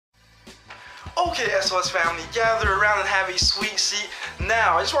Okay, SOS family, gather around and have a sweet seat.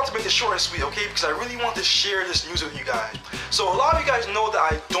 Now, I just want to make this short and sweet, okay? Because I really want to share this news with you guys. So a lot of you guys know that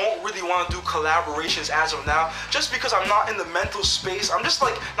I don't really want to do collaborations as of now, just because I'm not in the mental space. I'm just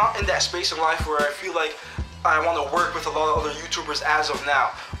like not in that space in life where I feel like I want to work with a lot of other YouTubers as of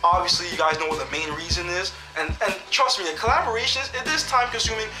now. Obviously, you guys know what the main reason is, and trust me, the collaborations, it is time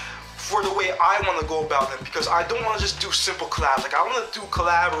consuming for the way I want to go about them, because I don't want to just do simple collabs. Like, I want to do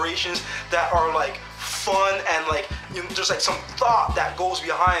collaborations that are like fun and like, you know, there's like some thought that goes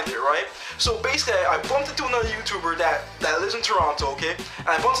behind it, right? So basically, I bumped into another YouTuber that lives in Toronto, okay? And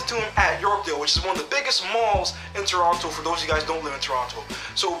I bumped into him at Yorkdale, which is one of the biggest malls in Toronto for those of you guys who don't live in Toronto.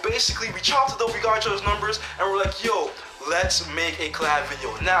 So basically, we chopped it up, we got each other's numbers, and we're like, yo, let's make a collab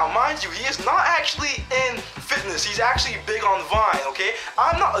video. Now, mind you, he is not actually in fitness. He's actually big on Vine, okay?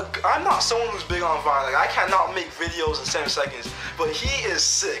 I'm not someone who's big on Vine. Like, I cannot make videos in 7 seconds, but he is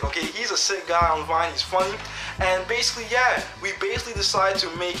sick, okay? He's a sick guy on Vine. He's funny. And basically, yeah, we basically decided to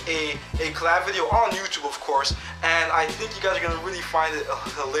make a collab video on YouTube, of course, and I think you guys are gonna really find it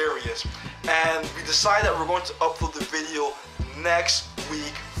hilarious. And we decided that we're going to upload the video next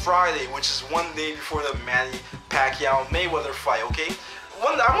week, Friday, which is one day before the Manny Pacquiao Mayweather fight, okay?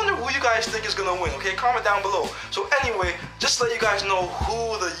 I wonder who you guys think is gonna win, okay? Comment down below. So anyway, just to let you guys know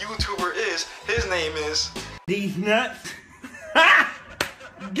who the YouTuber is, his name is... These nuts. Ha!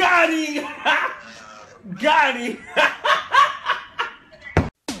 Got him! Got him!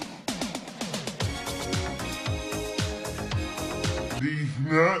 These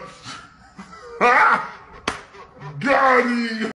nuts.